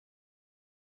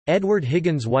Edward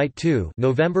Higgins White II,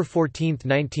 November 14,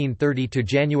 1930 to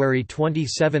January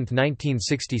 27,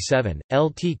 1967,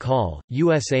 Lt. Col.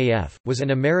 USAF, was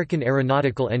an American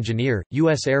aeronautical engineer,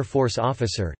 U.S. Air Force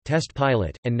officer, test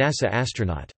pilot, and NASA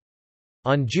astronaut.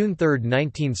 On June 3,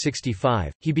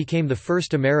 1965, he became the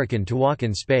first American to walk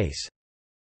in space.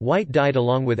 White died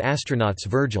along with astronauts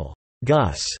Virgil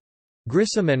Gus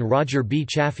Grissom and Roger B.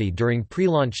 Chaffee during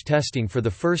pre-launch testing for the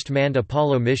first manned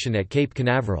Apollo mission at Cape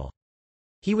Canaveral.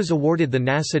 He was awarded the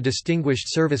NASA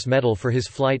Distinguished Service Medal for his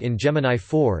flight in Gemini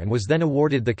 4 and was then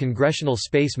awarded the Congressional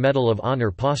Space Medal of Honor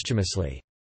posthumously.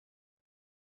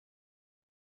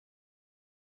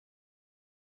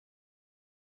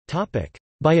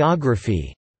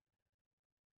 Biography.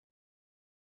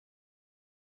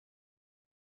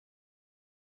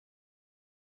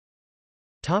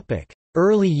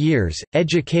 Early years,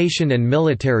 education and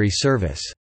military service.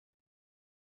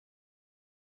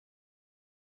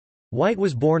 White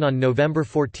was born on November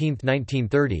 14,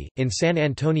 1930, in San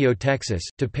Antonio, Texas,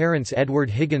 to parents Edward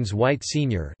Higgins White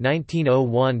Sr.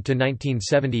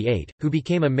 (1901–1978), who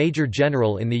became a major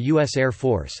general in the U.S. Air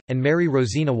Force, and Mary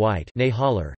Rosina White (née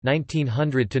Haller,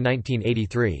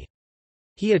 1900–1983).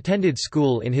 He attended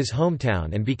school in his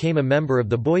hometown and became a member of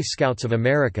the Boy Scouts of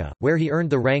America, where he earned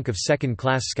the rank of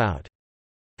second-class scout.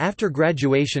 After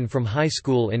graduation from high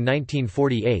school in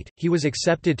 1948, he was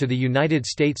accepted to the United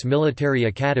States Military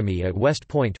Academy at West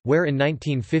Point, where in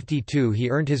 1952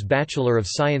 he earned his Bachelor of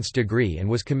Science degree and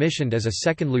was commissioned as a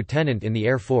second lieutenant in the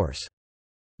Air Force.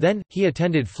 Then, he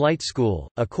attended flight school,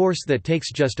 a course that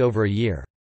takes just over a year.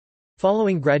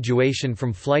 Following graduation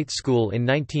from flight school in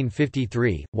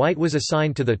 1953, White was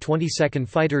assigned to the 22nd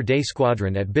Fighter Day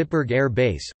Squadron at Bitburg Air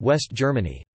Base, West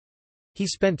Germany. He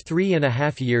spent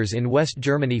 3.5 years in West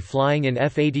Germany flying in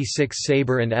F-86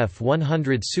 Sabre and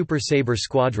F-100 Super Sabre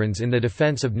squadrons in the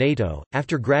defense of NATO.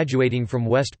 After graduating from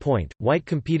West Point, White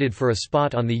competed for a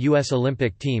spot on the U.S.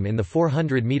 Olympic team in the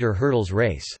 400-meter hurdles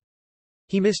race.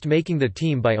 He missed making the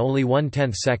team by only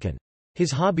 1/10 second. His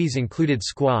hobbies included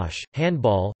squash,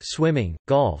 handball, swimming,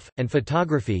 golf, and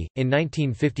photography. In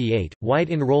 1958, White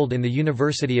enrolled in the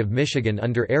University of Michigan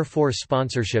under Air Force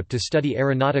sponsorship to study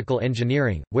aeronautical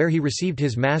engineering, where he received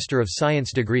his Master of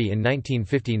Science degree in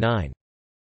 1959.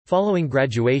 Following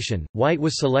graduation, White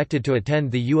was selected to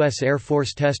attend the U.S. Air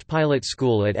Force Test Pilot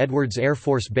School at Edwards Air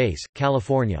Force Base,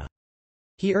 California.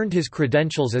 He earned his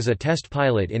credentials as a test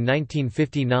pilot in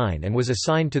 1959 and was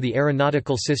assigned to the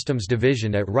Aeronautical Systems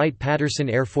Division at Wright-Patterson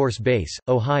Air Force Base,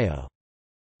 Ohio.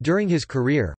 During his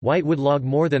career, White would log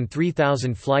more than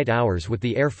 3,000 flight hours with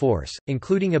the Air Force,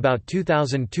 including about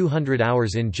 2,200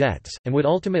 hours in jets, and would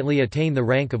ultimately attain the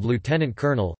rank of lieutenant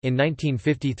colonel. In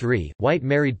 1953, White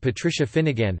married Patricia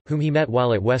Finnegan, whom he met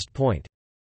while at West Point.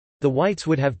 The Whites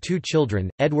would have two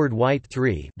children, Edward White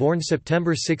III, born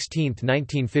September 16,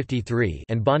 1953,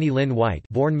 and Bonnie Lynn White,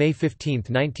 born May 15,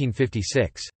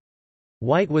 1956.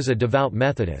 White was a devout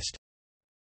Methodist.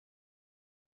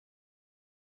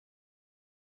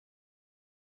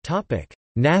 Topic: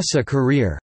 NASA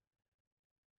career.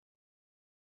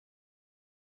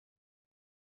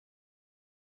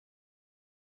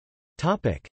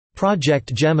 Topic: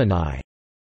 Project Gemini.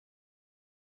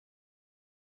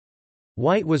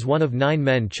 White was one of 9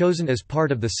 men chosen as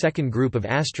part of the second group of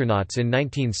astronauts in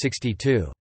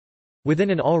 1962. Within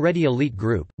an already elite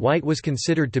group, White was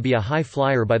considered to be a high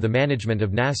flyer by the management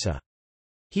of NASA.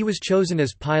 He was chosen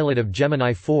as pilot of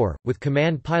Gemini 4, with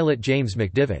command pilot James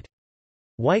McDivitt.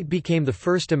 White became the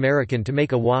first American to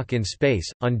make a walk in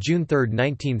space, on June 3,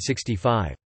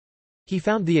 1965. He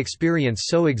found the experience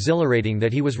so exhilarating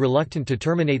that he was reluctant to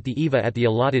terminate the EVA at the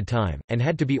allotted time, and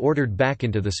had to be ordered back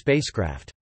into the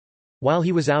spacecraft. While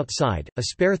he was outside, a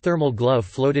spare thermal glove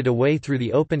floated away through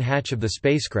the open hatch of the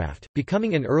spacecraft,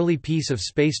 becoming an early piece of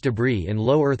space debris in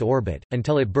low Earth orbit,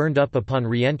 until it burned up upon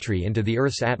re-entry into the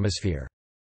Earth's atmosphere.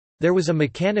 There was a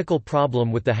mechanical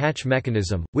problem with the hatch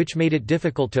mechanism, which made it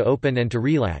difficult to open and to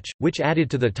relatch, which added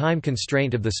to the time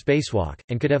constraint of the spacewalk,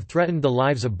 and could have threatened the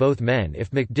lives of both men if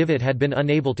McDivitt had been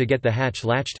unable to get the hatch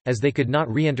latched, as they could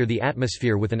not re-enter the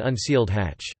atmosphere with an unsealed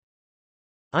hatch.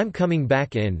 "I'm coming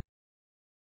back in.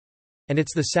 And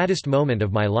it's the saddest moment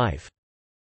of my life."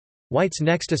 White's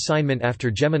next assignment after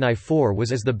Gemini 4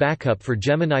 was as the backup for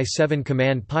Gemini 7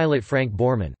 command pilot Frank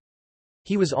Borman.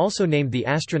 He was also named the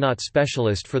astronaut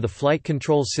specialist for the flight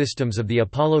control systems of the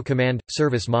Apollo Command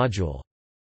Service Module.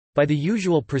 By the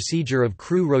usual procedure of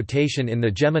crew rotation in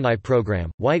the Gemini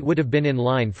program, White would have been in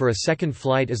line for a second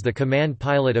flight as the command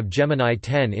pilot of Gemini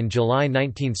 10 in July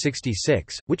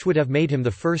 1966, which would have made him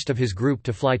the first of his group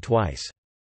to fly twice.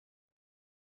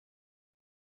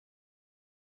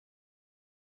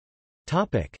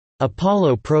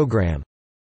 Apollo program.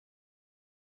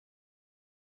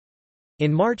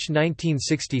 In March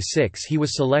 1966 he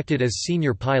was selected as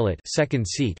senior pilot second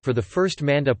seat for the first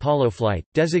manned Apollo flight,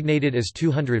 designated as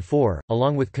 204,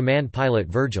 along with command pilot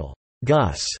Virgil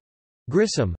Gus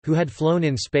Grissom, who had flown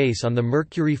in space on the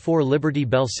Mercury 4 Liberty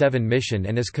Bell 7 mission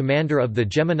and as commander of the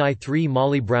Gemini 3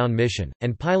 Molly Brown mission,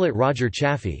 and pilot Roger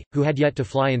Chaffee, who had yet to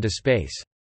fly into space.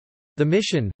 The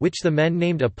mission, which the men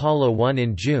named Apollo 1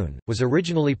 in June, was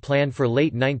originally planned for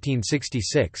late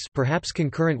 1966, perhaps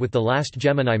concurrent with the last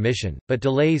Gemini mission, but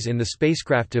delays in the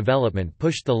spacecraft development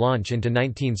pushed the launch into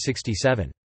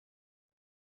 1967.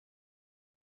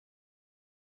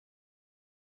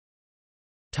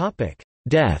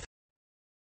 Death.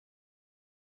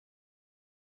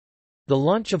 The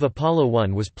launch of Apollo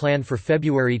 1 was planned for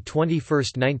February 21,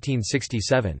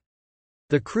 1967.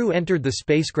 The crew entered the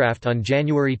spacecraft on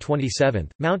January 27,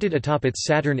 mounted atop its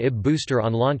Saturn IB booster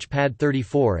on Launch Pad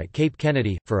 34 at Cape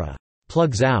Kennedy, for a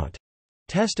 «plugs out»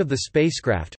 test of the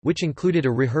spacecraft, which included a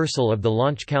rehearsal of the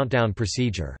launch countdown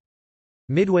procedure.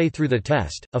 Midway through the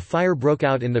test, a fire broke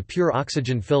out in the pure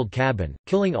oxygen-filled cabin,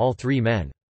 killing all 3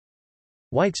 men.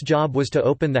 White's job was to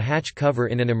open the hatch cover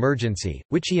in an emergency,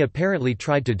 which he apparently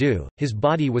tried to do. His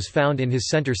body was found in his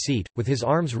center seat, with his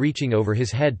arms reaching over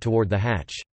his head toward the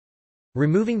hatch.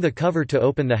 Removing the cover to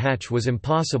open the hatch was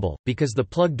impossible, because the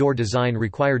plug door design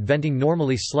required venting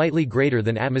normally slightly greater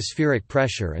than atmospheric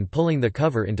pressure and pulling the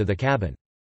cover into the cabin.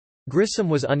 Grissom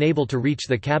was unable to reach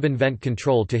the cabin vent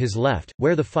control to his left,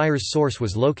 where the fire's source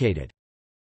was located.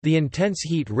 The intense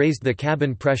heat raised the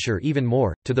cabin pressure even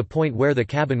more, to the point where the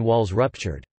cabin walls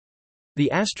ruptured.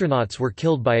 The astronauts were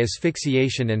killed by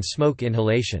asphyxiation and smoke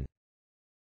inhalation.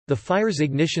 The fire's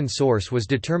ignition source was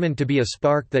determined to be a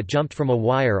spark that jumped from a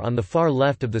wire on the far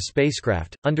left of the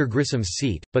spacecraft, under Grissom's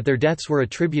seat, but their deaths were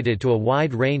attributed to a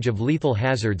wide range of lethal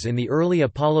hazards in the early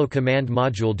Apollo command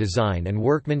module design and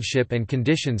workmanship and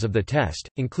conditions of the test,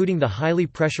 including the highly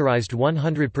pressurized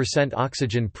 100%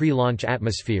 oxygen pre-launch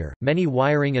atmosphere, many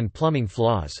wiring and plumbing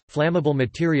flaws, flammable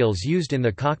materials used in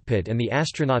the cockpit and the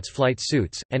astronauts' flight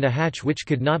suits, and a hatch which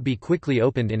could not be quickly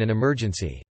opened in an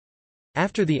emergency.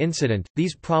 After the incident,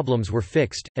 these problems were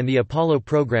fixed, and the Apollo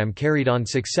program carried on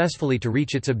successfully to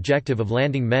reach its objective of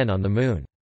landing men on the Moon.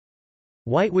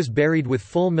 White was buried with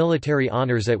full military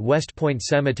honors at West Point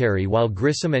Cemetery, while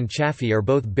Grissom and Chaffee are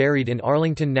both buried in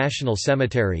Arlington National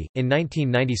Cemetery. In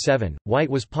 1997, White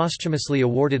was posthumously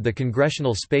awarded the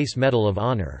Congressional Space Medal of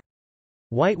Honor.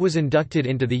 White was inducted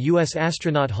into the U.S.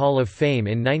 Astronaut Hall of Fame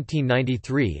in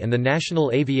 1993 and the National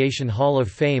Aviation Hall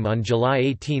of Fame on July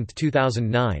 18,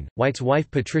 2009. White's wife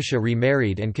Patricia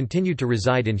remarried and continued to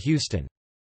reside in Houston.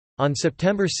 On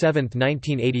September 7,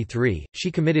 1983,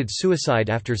 she committed suicide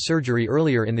after surgery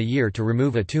earlier in the year to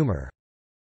remove a tumor.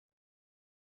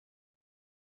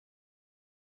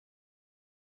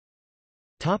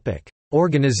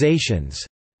 Organizations.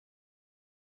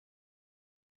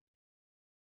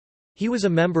 He was a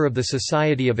member of the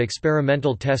Society of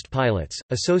Experimental Test Pilots,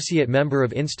 associate member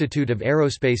of Institute of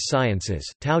Aerospace Sciences,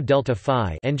 Tau Delta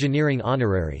Phi Engineering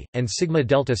Honorary, and Sigma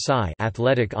Delta Psi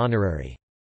Athletic Honorary.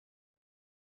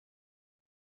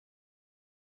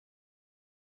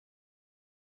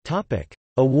 Topic: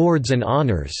 Awards and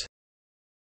honors.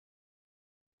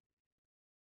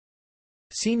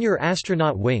 Senior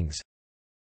Astronaut Wings,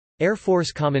 Air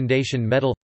Force Commendation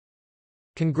Medal,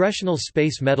 Congressional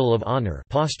Space Medal of Honor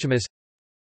posthumous,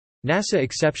 NASA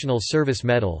Exceptional Service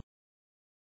Medal,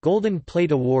 Golden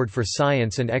Plate Award for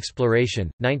Science and Exploration,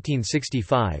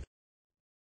 1965,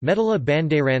 Medalla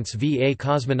Bandeirantes VA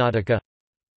Cosmonautica,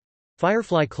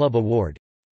 Firefly Club Award,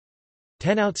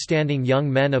 10 Outstanding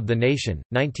Young Men of the Nation,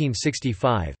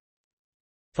 1965,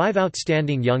 5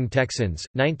 Outstanding Young Texans,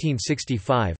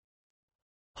 1965,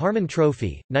 Harmon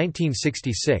Trophy,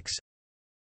 1966,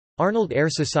 Arnold Air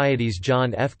Society's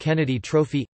John F. Kennedy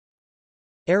Trophy,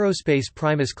 Aerospace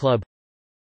Primus Club,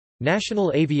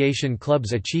 National Aviation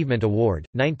Club's Achievement Award,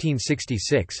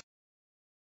 1966,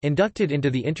 inducted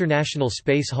into the International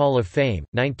Space Hall of Fame,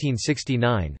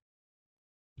 1969,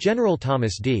 General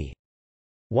Thomas D.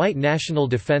 White National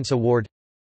Defense Award,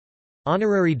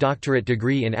 Honorary Doctorate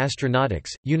Degree in Astronautics,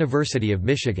 University of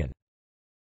Michigan.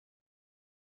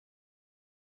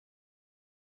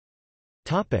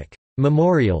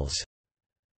 Memorials.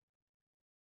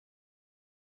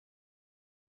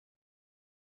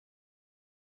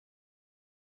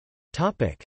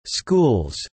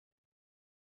 Schools.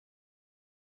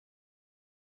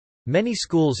 Many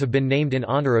schools have been named in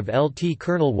honor of Lt.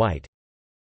 Colonel White.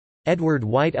 Edward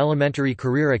White Elementary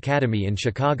Career Academy in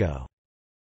Chicago.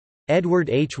 Edward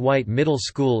H. White Middle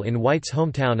School in White's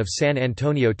hometown of San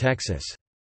Antonio, Texas.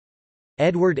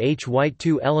 Edward H. White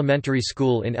II Elementary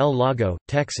School in El Lago,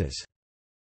 Texas.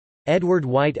 Edward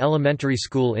White Elementary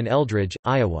School in Eldridge,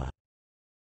 Iowa.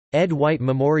 Ed White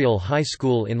Memorial High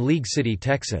School in League City,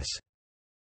 Texas.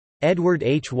 Edward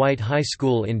H. White High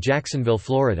School in Jacksonville,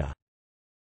 Florida.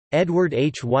 Edward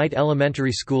H. White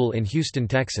Elementary School in Houston,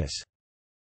 Texas.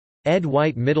 Ed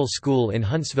White Middle School in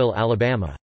Huntsville,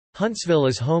 Alabama. Huntsville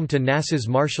is home to NASA's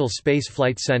Marshall Space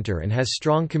Flight Center and has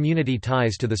strong community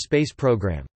ties to the space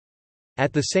program.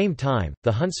 At the same time,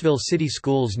 the Huntsville City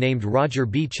Schools named Roger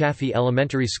B. Chaffee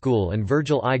Elementary School and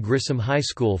Virgil I. Grissom High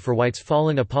School for White's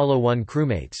fallen Apollo 1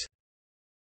 crewmates.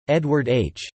 Edward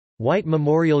H. White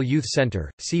Memorial Youth Center,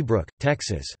 Seabrook,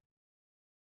 Texas.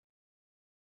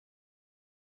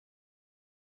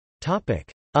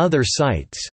 Other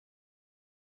sites.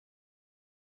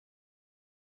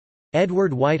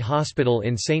 Edward White Hospital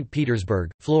in St.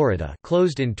 Petersburg, Florida,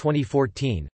 closed in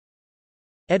 2014.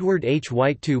 Edward H.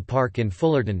 White II Park in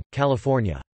Fullerton,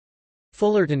 California.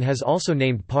 Fullerton has also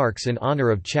named parks in honor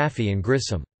of Chaffee and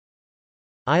Grissom.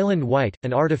 Island White,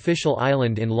 an artificial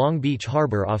island in Long Beach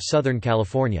Harbor off Southern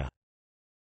California.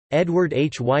 Edward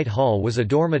H. White Hall was a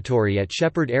dormitory at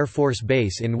Shepherd Air Force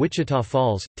Base in Wichita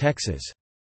Falls, Texas.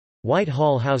 White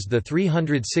Hall housed the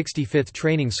 365th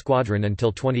Training Squadron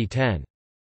until 2010.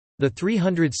 The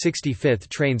 365th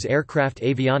trains aircraft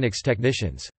avionics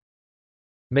technicians.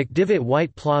 McDivitt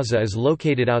White Plaza is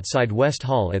located outside West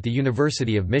Hall at the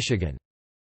University of Michigan.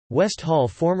 West Hall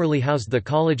formerly housed the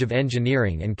College of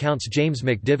Engineering and counts James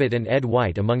McDivitt and Ed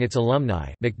White among its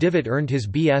alumni. McDivitt earned his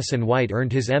B.S. and White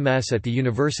earned his M.S. at the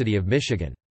University of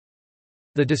Michigan.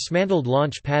 The dismantled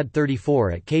Launch Pad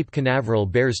 34 at Cape Canaveral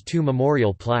bears two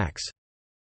memorial plaques.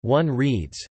 One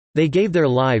reads, "They gave their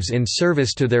lives in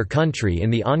service to their country in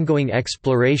the ongoing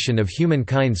exploration of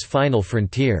humankind's final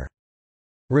frontier.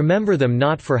 Remember them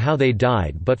not for how they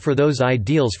died but for those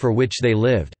ideals for which they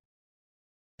lived."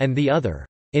 And the other,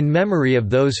 "In memory of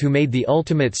those who made the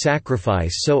ultimate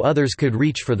sacrifice so others could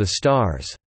reach for the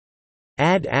stars.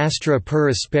 Ad astra per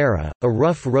aspera, a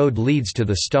rough road leads to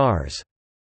the stars.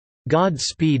 God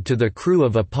speed to the crew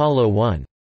of Apollo 1."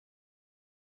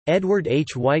 Edward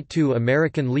H. White II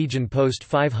American Legion Post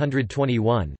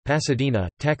 521, Pasadena,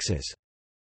 Texas.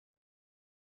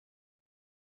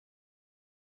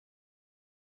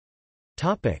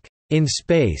 In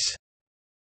space.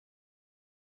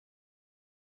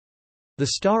 The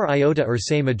star Iota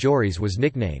Ursae Majoris was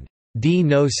nicknamed D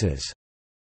Gnosis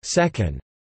II,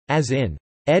 as in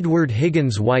Edward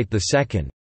Higgins White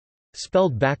II,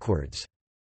 spelled backwards.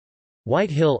 White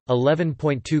Hill,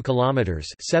 11.2 kilometers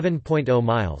 (7.0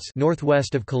 miles)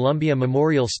 northwest of Columbia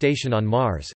Memorial Station on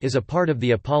Mars, is a part of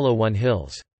the Apollo 1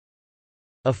 hills.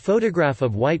 A photograph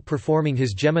of White performing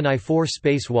his Gemini 4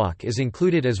 spacewalk is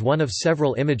included as one of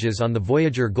several images on the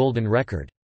Voyager Golden Record.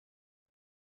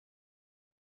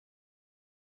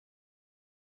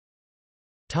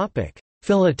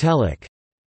 Philatelic.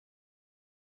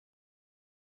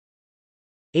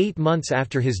 8 months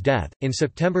after his death, in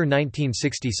September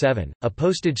 1967, a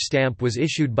postage stamp was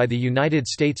issued by the United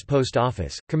States Post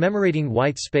Office, commemorating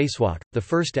White's spacewalk, the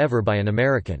first ever by an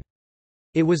American.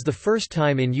 It was the first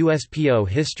time in USPO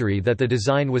history that the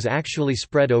design was actually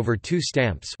spread over two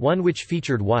stamps, one which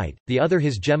featured White, the other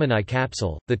his Gemini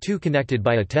capsule, the two connected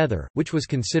by a tether, which was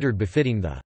considered befitting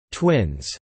the twins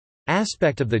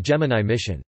aspect of the Gemini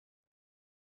mission.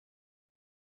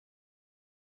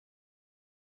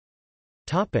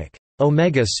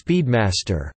 Omega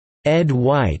Speedmaster, Ed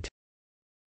White.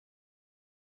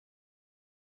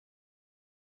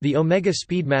 The Omega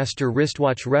Speedmaster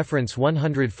wristwatch reference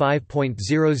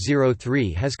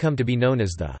 105.003 has come to be known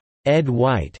as the Ed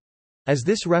White, as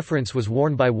this reference was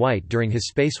worn by White during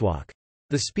his spacewalk.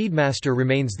 The Speedmaster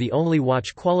remains the only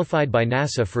watch qualified by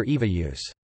NASA for EVA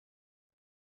use.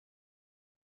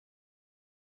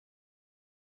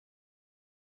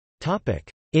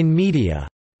 In media.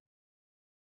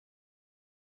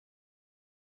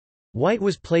 White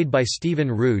was played by Stephen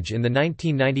Rouge in the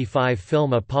 1995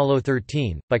 film Apollo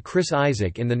 13, by Chris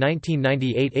Isaak in the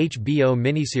 1998 HBO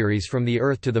miniseries From the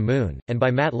Earth to the Moon, and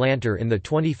by Matt Lanter in the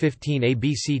 2015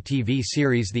 ABC TV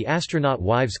series The Astronaut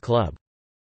Wives Club.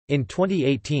 In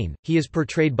 2018, he is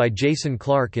portrayed by Jason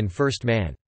Clarke in First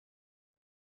Man.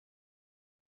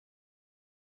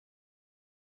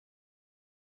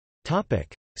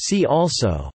 See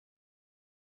also: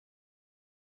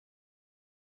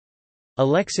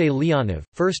 Alexei Leonov,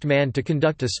 first man to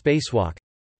conduct a spacewalk.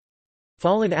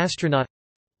 Fallen astronaut.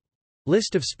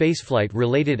 List of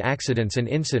spaceflight-related accidents and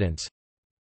incidents.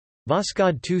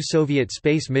 Voskhod 2 Soviet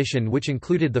space mission which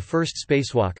included the first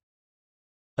spacewalk.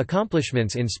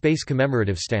 Accomplishments in space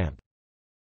commemorative stamp.